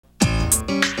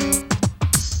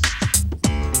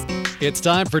It's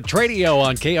time for Tradio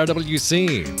on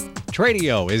KRWC.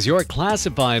 Tradio is your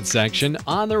classified section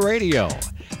on the radio.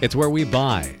 It's where we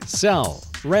buy, sell,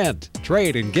 rent,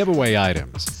 trade, and give away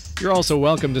items. You're also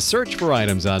welcome to search for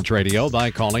items on Tradio by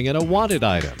calling it a wanted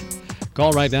item.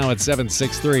 Call right now at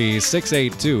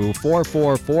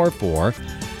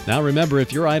 763-682-4444. Now remember,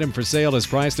 if your item for sale is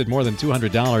priced at more than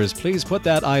 $200, please put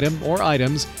that item or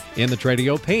items in the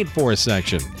Tradio Paid For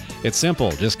section. It's simple.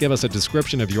 Just give us a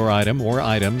description of your item or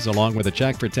items along with a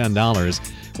check for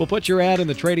 $10. We'll put your ad in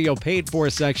the Tradio Paid For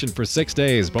section for 6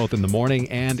 days, both in the morning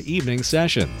and evening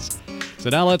sessions. So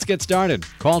now let's get started.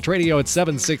 Call Tradio at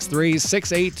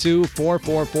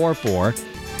 763-682-4444.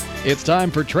 It's time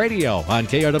for Tradio on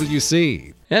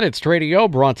KRWC. And it's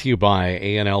Tradio, brought to you by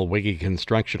A&L Wiggy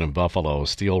Construction of Buffalo.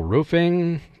 Steel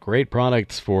roofing, great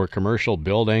products for commercial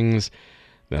buildings.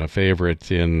 Been a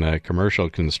favorite in commercial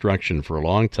construction for a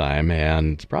long time,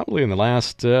 and probably in the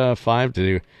last 5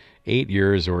 to 8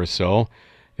 years or so,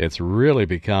 it's really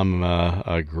become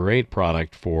a great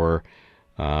product for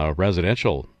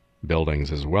residential buildings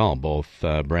as well, both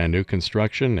brand new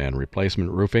construction and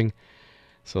replacement roofing.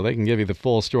 So they can give you the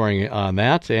full story on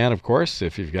that. And, of course,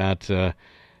 if you've got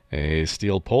a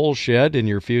steel pole shed in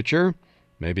your future,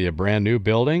 maybe a brand new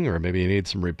building, or maybe you need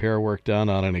some repair work done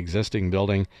on an existing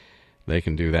building, they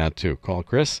can do that too. Call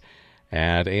Chris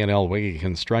at A&L Wiggy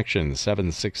Construction,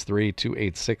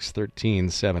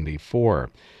 763-286-1374.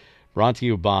 Brought to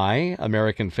you by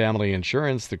American Family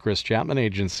Insurance, the Chris Chapman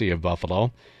Agency of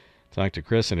Buffalo. Talk to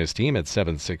Chris and his team at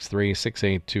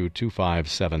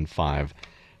 763-682-2575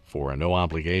 for a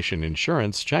no-obligation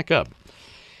insurance checkup.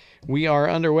 We are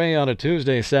underway on a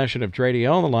Tuesday session of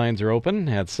Tradio. The lines are open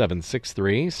at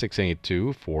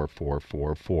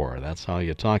 763-682-4444. That's how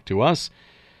you talk to us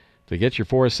to get your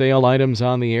for sale items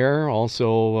on the air.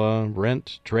 Also,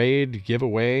 rent, trade,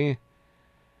 giveaway.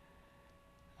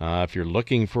 If you're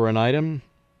looking for an item,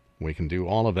 we can do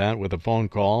all of that with a phone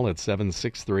call at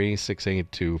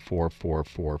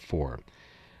 763-682-4444.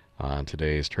 On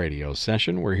today's Tradio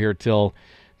session, we're here till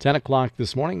 10 o'clock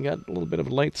this morning. Got a little bit of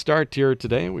a late start here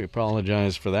today. We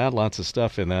apologize for that. Lots of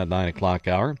stuff in that 9 o'clock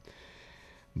hour.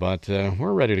 But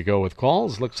we're ready to go with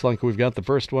calls. Looks like we've got the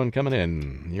first one coming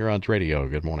in. You're on Tradio.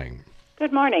 Good morning.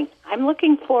 Good morning. I'm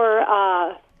looking for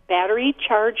a battery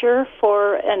charger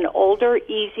for an older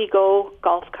E-Z-Go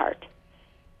golf cart.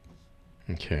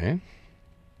 Okay.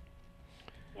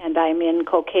 And I'm in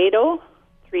Cokato,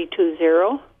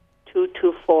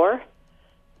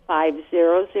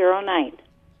 320-224-5009.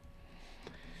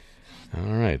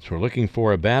 All right. So we're looking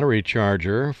for a battery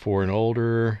charger for an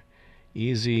older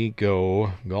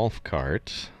E-Z-Go golf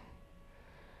cart.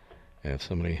 If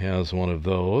somebody has one of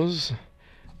those,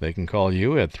 they can call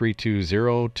you at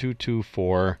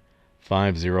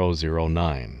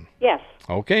 320-224-5009. Yes.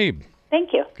 Okay.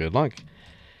 Thank you. Good luck.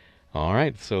 All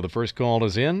right. So the first call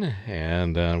is in,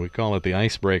 and we call it the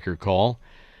icebreaker call.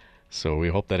 So we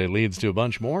hope that it leads to a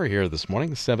bunch more here this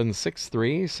morning.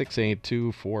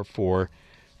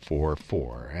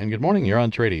 763-682-4444. And good morning. You're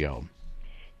on Tradio.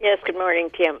 Yes, good morning,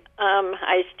 Tim.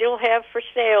 I still have for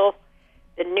sale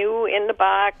the new in the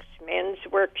box men's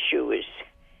work shoes,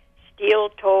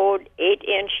 steel-toed,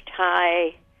 8-inch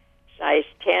high, size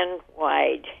 10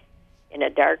 wide, in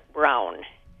a dark brown.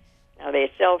 Now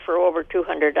they sell for over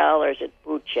 $200 at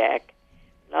Boot Shack.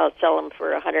 I'll sell them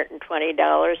for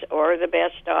 $120 or the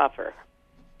best offer.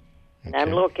 And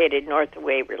I'm located north of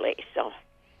Waverly, so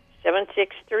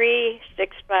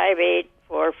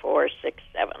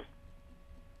 763-658-4467.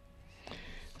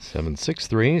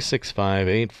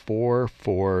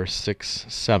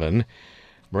 763-658-4467.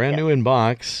 Brand new in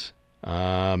box,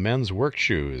 men's work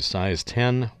shoes, size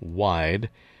 10 wide,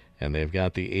 and they've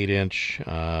got the 8-inch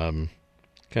kind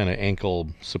of ankle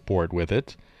support with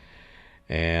it,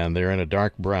 and they're in a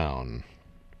dark brown.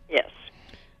 Yes.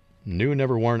 New,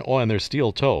 never worn. Oh, and they're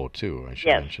steel toe, too. I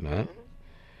should mention that.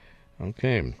 Mm-hmm.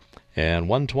 Okay. And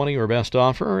 $120 or best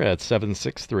offer at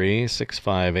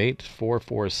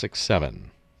 763-658-4467.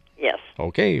 Yes.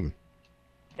 Okay.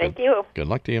 Thank you. Good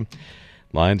luck to you.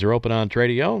 Lines are open on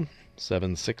Tradio.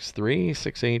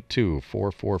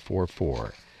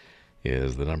 763-682-4444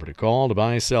 is the number to call to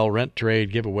buy, sell, rent,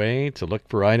 trade, giveaway, to look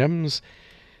for items.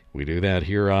 We do that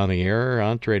here on the air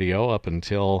on Tradio up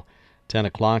until 10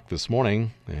 o'clock this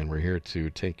morning, and we're here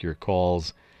to take your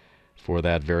calls for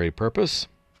that very purpose.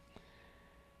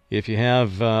 If you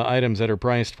have items that are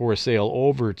priced for sale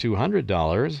over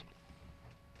 $200,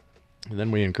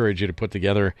 then we encourage you to put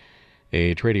together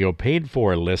a Tradio paid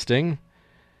for listing.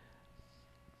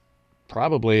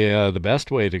 Probably the best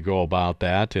way to go about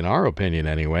that, in our opinion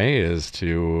anyway, is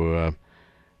to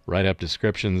write up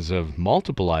descriptions of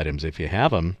multiple items if you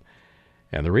have them,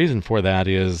 And the reason for that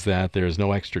is that there's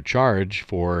no extra charge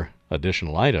for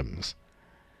additional items.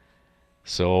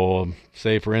 So,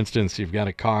 say for instance, you've got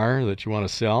a car that you want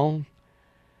to sell,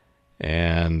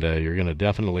 and you're going to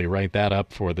definitely write that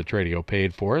up for the Tradio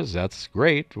Paid Fors. That's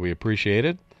great. We appreciate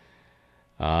it.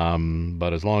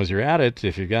 But as long as you're at it,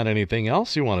 if you've got anything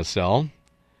else you want to sell,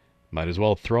 might as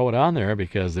well throw it on there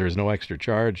because there's no extra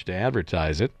charge to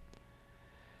advertise it.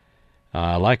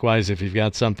 Likewise, if you've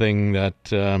got something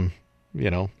that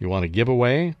you want to give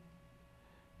away,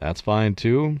 that's fine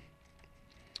too.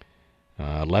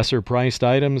 Lesser priced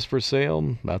items for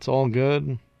sale, that's all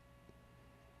good.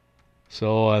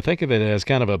 So think of it as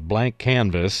kind of a blank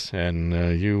canvas,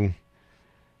 and you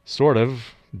sort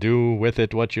of do with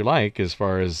it what you like as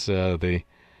far as the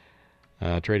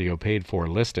Tradio Paid For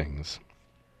listings.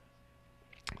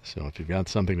 So if you've got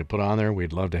something to put on there,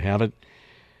 we'd love to have it.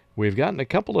 We've gotten a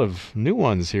couple of new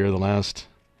ones here the last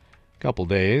couple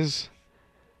days,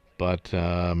 but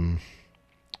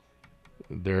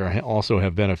there also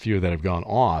have been a few that have gone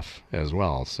off as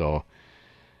well. So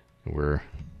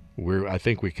I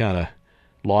think we kind of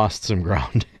lost some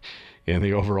ground in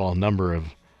the overall number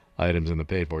of items in the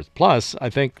paid for. Plus, I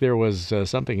think there was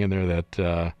something in there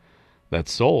that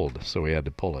sold, so we had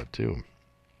to pull it too.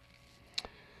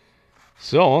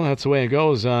 So that's the way it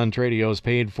goes on Tradio's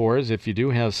Paid Fors. If you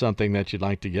do have something that you'd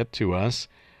like to get to us,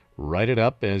 write it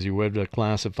up as you would a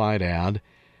classified ad,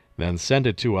 then send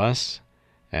it to us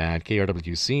at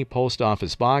KRWC, Post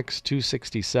Office Box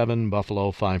 267, Buffalo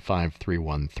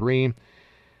 55313.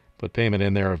 Put payment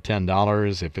in there of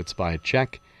 $10 if it's by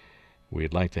check.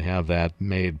 We'd like to have that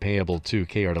made payable to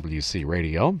KRWC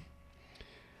Radio.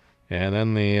 And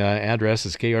then the address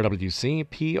is KRWC,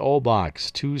 P.O.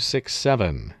 Box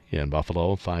 267 in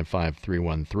Buffalo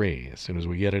 55313. As soon as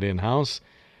we get it in-house,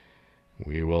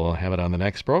 we will have it on the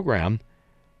next program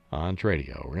on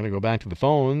Tradio. We're going to go back to the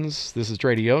phones. This is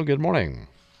Tradio. Good morning.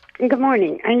 Good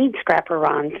morning. I need Scrapper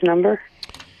Ron's number.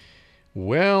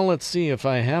 Well, let's see if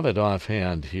I have it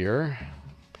offhand here.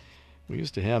 We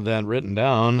used to have that written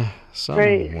down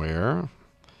somewhere. Right.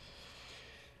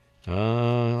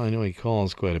 I know he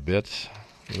calls quite a bit.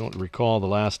 You don't recall the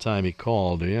last time he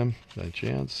called, do you, by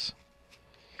chance?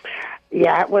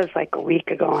 Yeah, it was like a week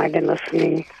ago. I've been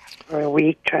listening for a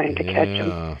week trying to catch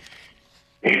him.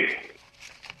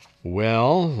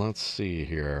 Well, let's see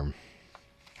here.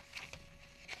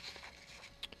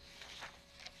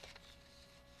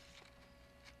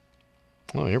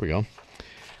 Oh, here we go.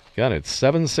 Got it.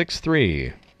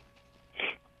 763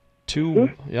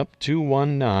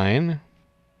 219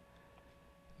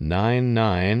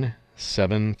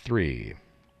 9973.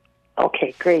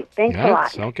 Okay, great. Thanks a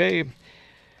lot. Okay.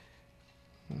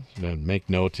 Make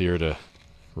note here to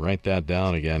write that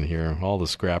down again here. All the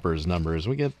scrappers' numbers.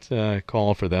 We get a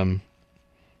call for them,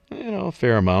 a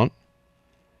fair amount.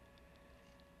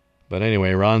 But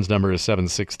anyway, Ron's number is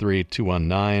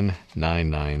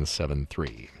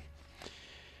 763-219-9973.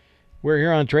 We're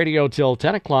here on Tradio till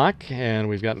 10 o'clock, and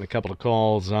we've gotten a couple of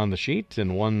calls on the sheet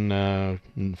and one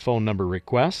phone number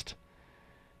request,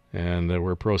 and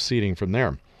we're proceeding from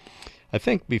there. I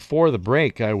think before the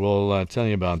break, I will tell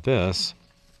you about this.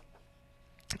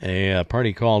 A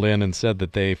party called in and said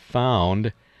that they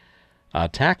found a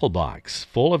tackle box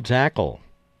full of tackle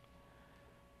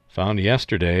found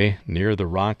yesterday near the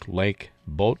Rock Lake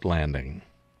boat landing.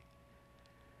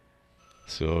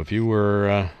 So if you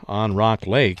were on Rock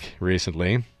Lake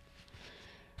recently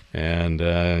and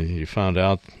you found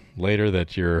out later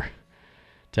that your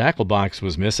tackle box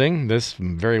was missing, this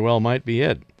very well might be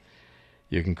it.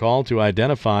 You can call to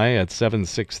identify at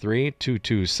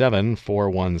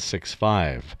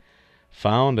 763-227-4165.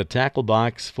 Found a tackle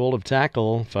box full of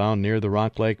tackle found near the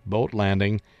Rock Lake boat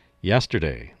landing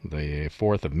yesterday, the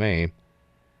 4th of May.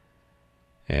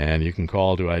 And you can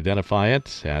call to identify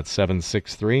it at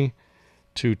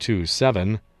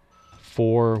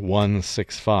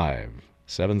 763-227-4165.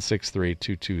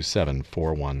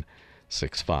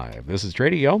 763-227-4165. This is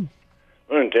Tradio.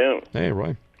 Morning, Tim. Hey,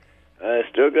 Roy. I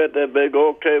still got that big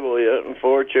oak table yet, and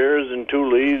 4 chairs and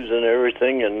 2 leaves and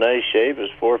everything in nice shape.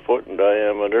 It's 4 foot in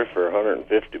diameter for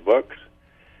 $150.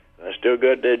 I still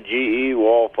got that GE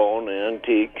wall phone,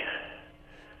 antique,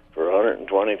 for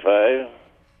 $125.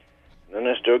 Then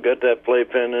I still got that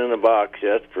playpen in a box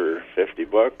yet for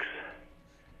 $50.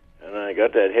 And I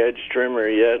got that hedge trimmer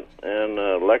yet and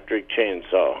an electric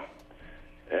chainsaw.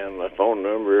 And my phone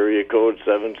number, area code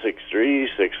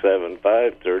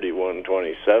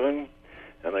 763-675-3127.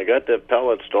 And I got that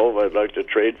pellet stove I'd like to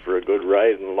trade for a good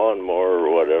riding lawnmower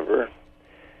or whatever.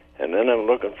 And then I'm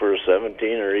looking for a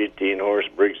 17 or 18 horse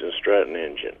Briggs & Stratton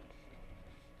engine.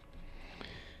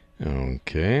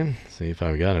 Okay, see if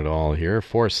I've got it all here.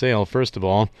 For sale, first of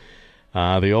all,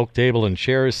 the oak table and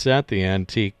chair set, the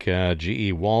antique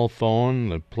GE wall phone,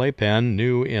 the playpen,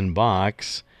 new in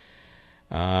box,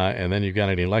 and then you've got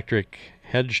an electric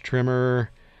hedge trimmer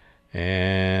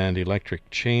and electric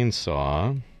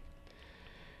chainsaw.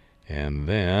 And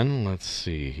then, let's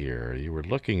see here, you were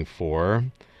looking for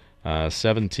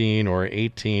 17 or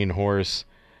 18 horse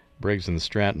Briggs &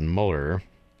 Stratton motor.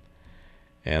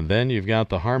 And then you've got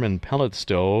the Harman pellet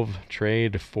stove,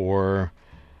 trade for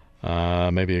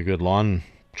maybe a good lawn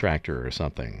tractor or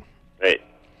something. Right.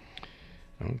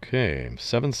 Okay,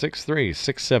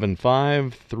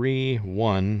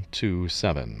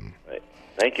 763-675-3127. Right.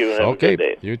 Thank you. Have Okay, a good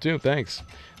day. you too, thanks.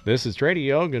 This is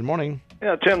Tradio. Good morning.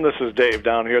 Yeah, Tim, this is Dave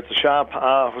down here at the shop.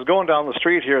 I was going down the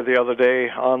street here the other day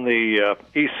on the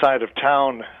east side of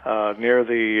town near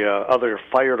the other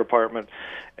fire department,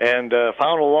 and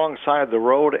found alongside the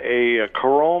road a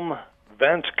chrome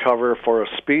vent cover for a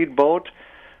speedboat.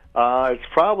 It's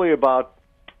probably about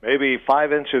maybe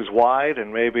 5 inches wide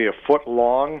and maybe a foot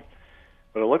long,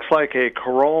 but it looks like a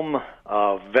chrome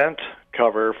vent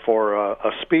cover for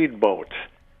a speedboat.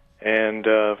 And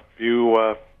if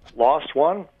you lost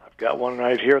one, I've got one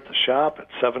right here at the shop at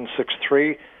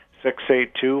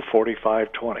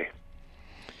 763-682-4520.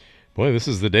 Boy, this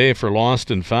is the day for lost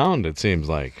and found, it seems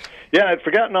like. Yeah, I'd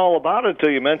forgotten all about it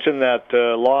until you mentioned that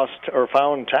lost or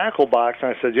found tackle box,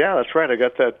 and I said, yeah, that's right, I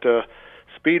got that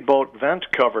speedboat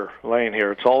vent cover laying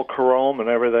here. It's all chrome and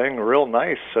everything, real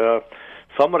nice.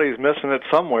 Somebody's missing it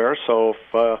somewhere, so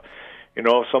if you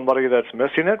know somebody that's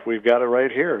missing it, we've got it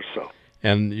right here. So.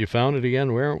 And you found it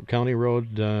again where? County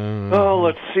Road? Oh,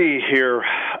 let's see here.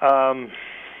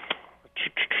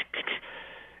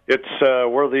 It's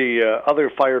where the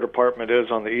other fire department is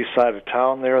on the east side of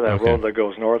town there, that road that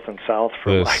goes north and south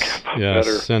for lack of a better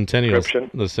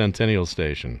description. The Centennial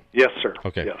Station. Yes, sir.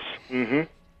 Okay. Yes.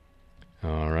 Mm-hmm.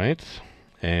 All right.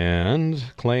 And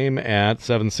claim at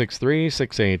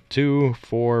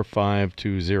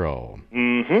 763-682-4520.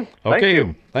 Mm-hmm. Okay. Thank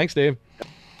you. Thanks, Dave.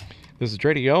 This is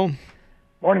Tradio.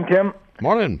 Morning, Tim.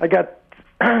 Morning. I got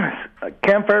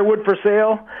campfire wood for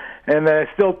sale, and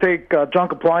I still take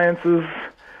junk appliances,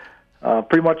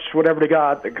 pretty much whatever they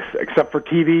got, except for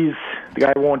TVs. The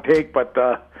guy won't take, but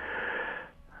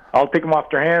I'll take them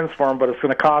off their hands for them, but it's going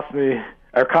to cost me,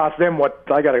 or cost them what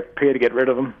I got to pay to get rid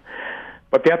of them.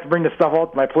 But they have to bring the stuff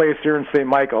out to my place here in St.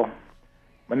 Michael.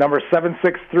 My number is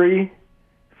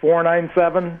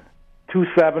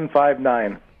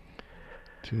 763-497-2759.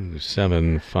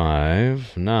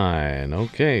 2759.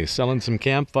 Okay, selling some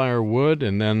campfire wood,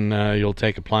 and then you'll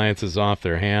take appliances off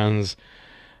their hands.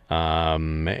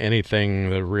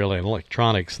 Anything, the real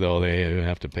electronics, though, they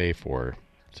have to pay for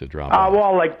to drop off.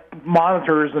 Well, like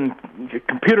monitors and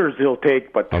computers he'll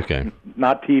take, but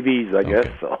not TVs, I guess.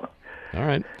 So. All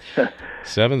right.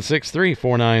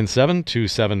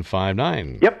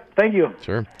 763-497-2759. Yep, thank you.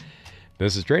 Sure.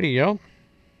 This is Tradio.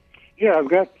 Yeah, I've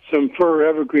got some fir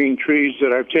evergreen trees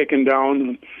that I've taken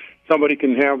down. Somebody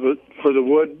can have it for the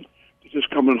wood.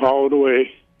 Just come and haul it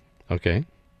away. Okay.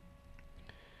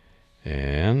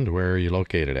 And where are you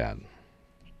located at?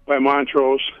 By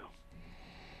Montrose.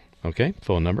 Okay.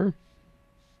 Phone number?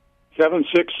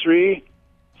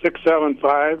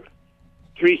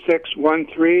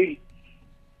 763-675-3613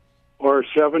 or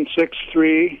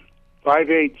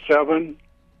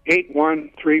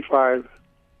 763-587-8135.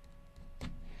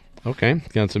 Okay,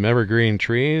 got some evergreen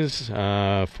trees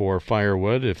for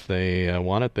firewood. If they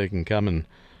want it, they can come and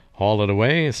haul it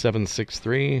away.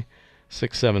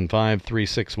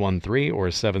 763-675-3613 or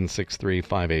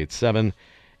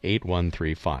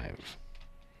 763-587-8135.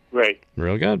 Right.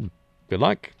 Real good. Good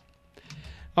luck.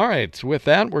 All right, with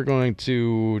that, we're going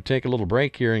to take a little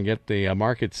break here and get the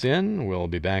markets in. We'll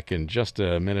be back in just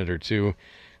a minute or two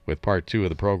with part 2 of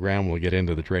the program. We'll get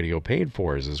into the Tradio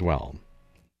paid-fors as well.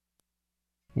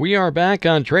 We are back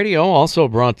on Tradio, also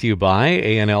brought to you by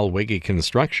A&L Wiggy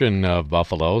Construction of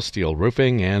Buffalo, steel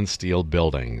roofing and steel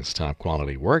buildings. Top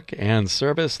quality work and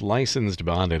service, licensed,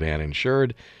 bonded, and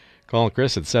insured. Call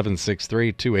Chris at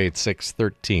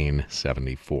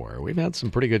 763-286-1374. We've had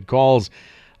some pretty good calls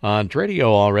on Tradio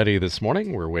already this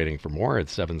morning. We're waiting for more at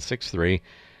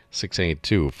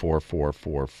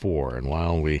 763-682-4444. And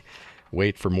while we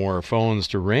wait for more phones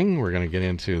to ring, we're going to get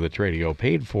into the Tradio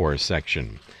paid for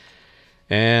section.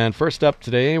 And first up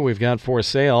today, we've got for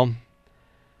sale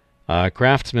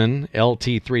Craftsman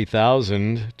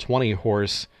LT3000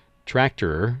 20-horse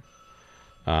tractor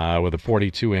with a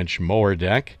 42-inch mower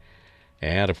deck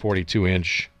and a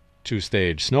 42-inch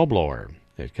two-stage snowblower.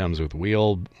 It comes with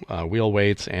wheel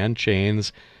weights and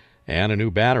chains and a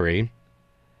new battery.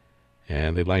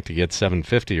 and they'd like to get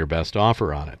 $750 or best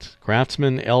offer on it.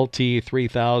 Craftsman LT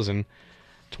 3000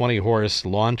 20-horse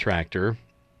lawn tractor,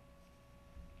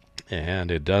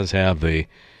 and it does have the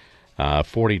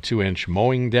 42-inch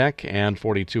mowing deck and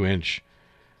 42-inch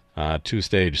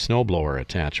two-stage snowblower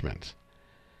attachment.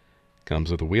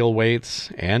 Comes with wheel weights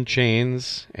and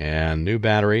chains and new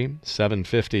battery,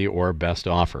 $750 or best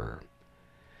offer.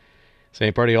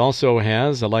 St. Party also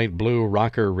has a light blue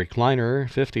rocker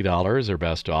recliner, $50 or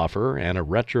best offer, and a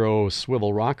retro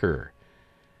swivel rocker,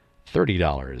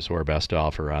 $30 or best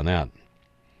offer on that.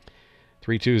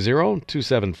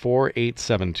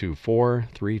 320-274-8724,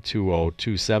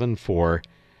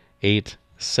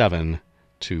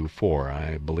 320-274-8724.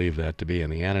 I believe that to be in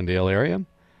the Annandale area,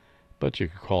 but you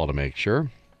could call to make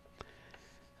sure.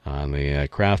 On the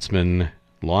Craftsman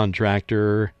lawn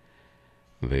tractor,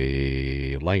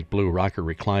 the light blue rocker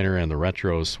recliner, and the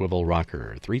retro swivel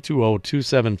rocker.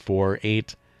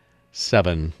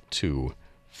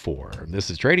 320-274-8724. This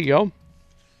is Tradio.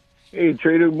 Hey,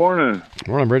 Tradio, morning.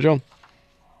 Morning, Bridgel.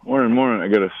 Morning. I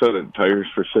got a set of tires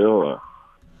for sale.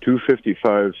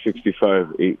 255 65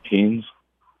 18s,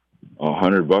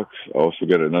 $100. I also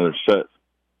got another set.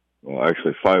 Well,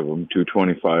 actually 5 of them,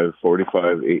 225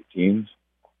 45 18s.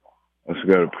 Also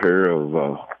got a pair of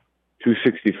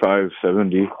 265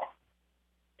 70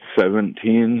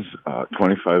 17s,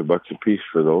 $25 a piece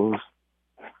for those.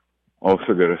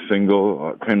 Also got a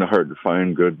single, kind of hard to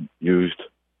find, good used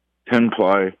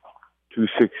 10-ply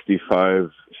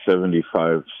 265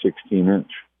 75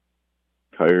 16-inch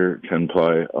tire,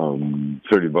 10-ply,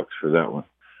 $30 for that one.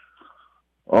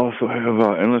 Also have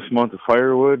an endless amount of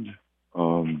firewood.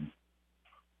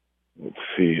 Let's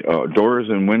see, doors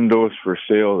and windows for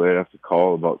sale. They have to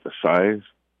call about the size.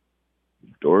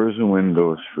 Doors and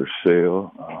windows for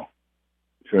sale. Oh,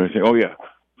 yeah.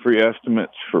 Free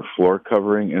estimates for floor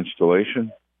covering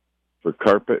installation, for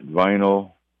carpet,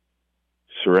 vinyl,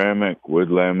 ceramic, wood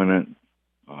laminate,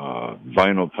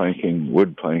 vinyl planking,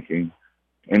 wood planking,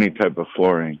 any type of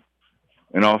flooring.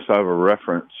 And also have a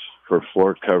reference for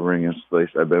floor covering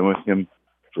installation. I've been with him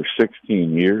for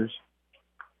 16 years.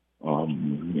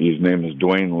 His name is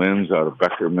Dwayne Lenz out of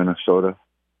Becker, Minnesota.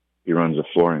 He runs a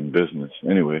flooring business.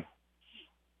 Anyway,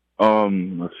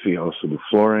 let's see. Also the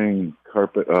flooring,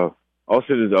 carpet.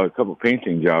 Also did a couple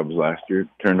painting jobs last year.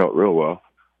 Turned out real well.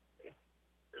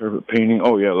 Carpet painting.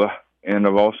 Oh yeah, and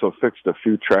I've also fixed a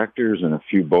few tractors and a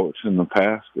few boats in the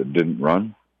past that didn't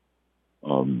run.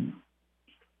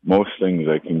 Most things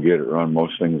I can get it run.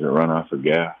 Most things that run off of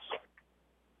gas.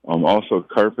 Also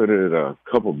carpeted a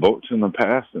couple boats in the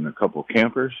past and a couple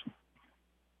campers.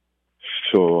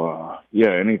 So,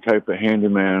 yeah, any type of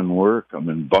handyman work. I'm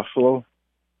in Buffalo.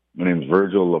 My name's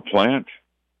Virgil LaPlante.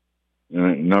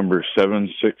 And number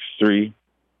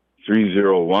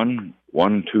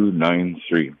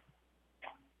 763-301-1293.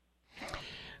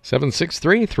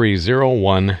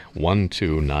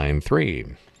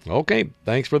 763-301-1293. Okay,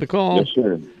 thanks for the call. Yes,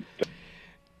 sir.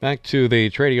 Back to the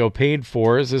Tradio paid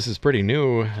fors. This is pretty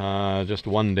new. Just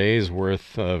 1 day's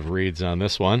worth of reads on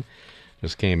this one.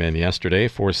 Just came in yesterday.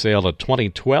 For sale, a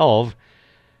 2012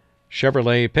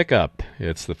 Chevrolet pickup.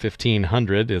 It's the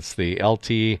 1500. It's the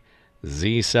LT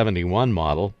Z71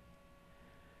 model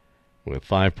with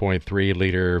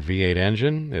 5.3-liter V8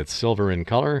 engine. It's silver in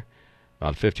color.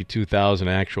 About 52,000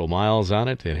 actual miles on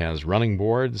it. It has running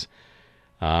boards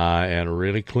and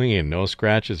really clean. No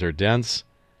scratches or dents.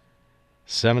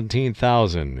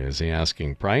 $17,000 is the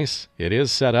asking price. It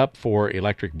is set up for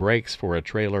electric brakes for a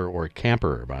trailer or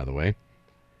camper, by the way.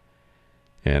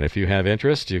 And if you have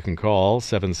interest, you can call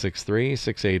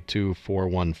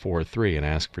 763-682-4143 and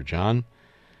ask for John.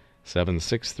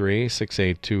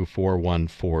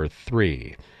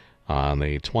 763-682-4143 on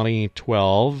the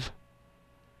 2012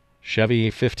 Chevy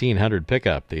 1500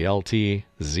 pickup, the LT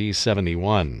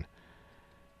Z71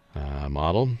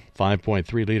 model,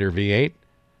 5.3-liter V8.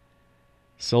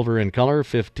 Silver in color,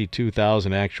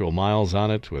 52,000 actual miles on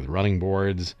it with running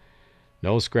boards.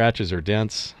 No scratches or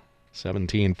dents.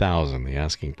 $17,000. The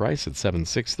asking price at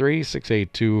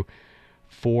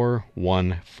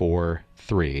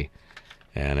 763-682-4143.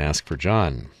 And ask for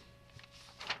John.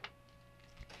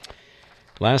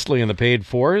 Lastly, in the paid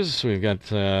fors, we've got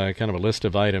kind of a list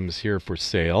of items here for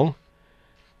sale.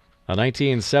 A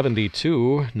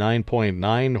 1972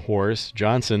 9.9 horse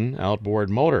Johnson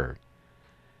outboard motor.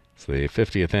 It's the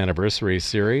 50th anniversary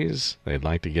series. They'd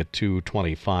like to get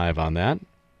 $225 on that.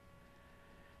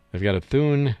 They've got a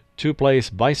Thun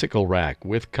two-place bicycle rack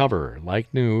with cover,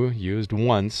 like new, used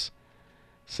once,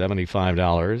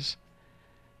 $75.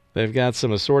 They've got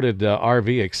some assorted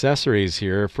RV accessories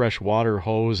here, fresh water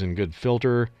hose and good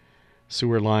filter,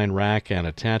 sewer line rack and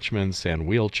attachments and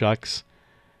wheel chucks,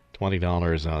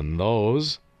 $20 on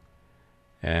those.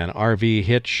 An RV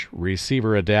hitch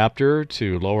receiver adapter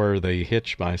to lower the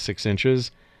hitch by 6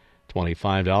 inches,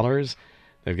 $25.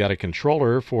 They've got a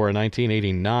controller for a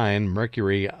 1989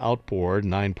 Mercury outboard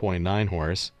 9.9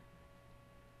 horse,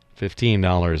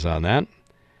 $15 on that.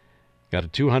 Got a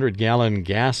 200-gallon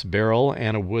gas barrel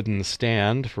and a wooden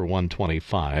stand for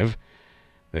 $125.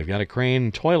 They've got a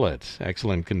Crane toilet,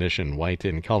 excellent condition, white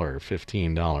in color,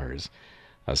 $15.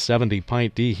 A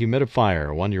 70-pint dehumidifier,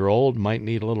 1-year-old, might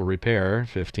need a little repair,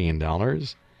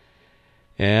 $15.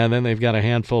 And then they've got a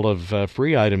handful of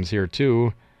free items here,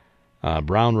 too.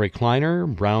 Brown recliner,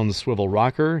 brown swivel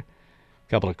rocker, a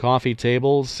couple of coffee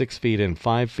tables, 6 feet and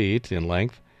 5 feet in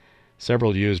length,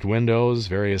 several used windows,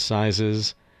 various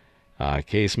sizes,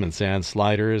 casements and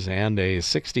sliders, and a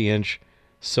 60-inch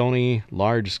Sony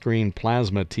large-screen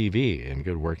plasma TV in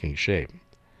good working shape.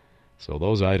 So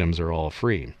those items are all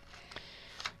free.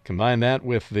 Combine that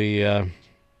with the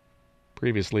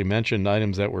previously mentioned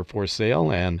items that were for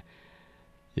sale, and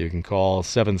you can call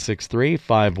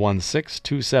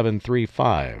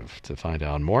 763-516-2735 to find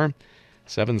out more.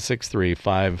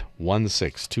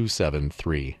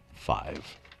 763-516-2735.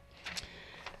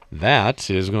 That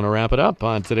is going to wrap it up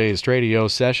on today's Tradio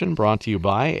session, brought to you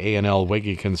by A&L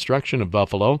Wiggy Construction of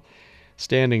Buffalo.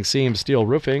 Standing seam steel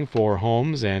roofing for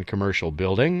homes and commercial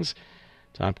buildings.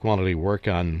 Top quality work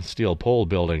on steel pole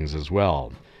buildings as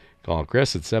well. Call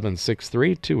Chris at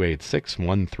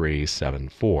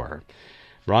 763-286-1374.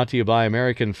 Brought to you by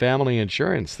American Family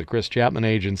Insurance, the Chris Chapman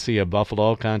Agency of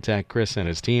Buffalo. Contact Chris and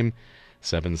his team,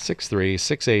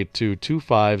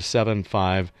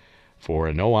 763-682-2575 for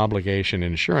a no-obligation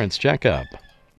insurance checkup.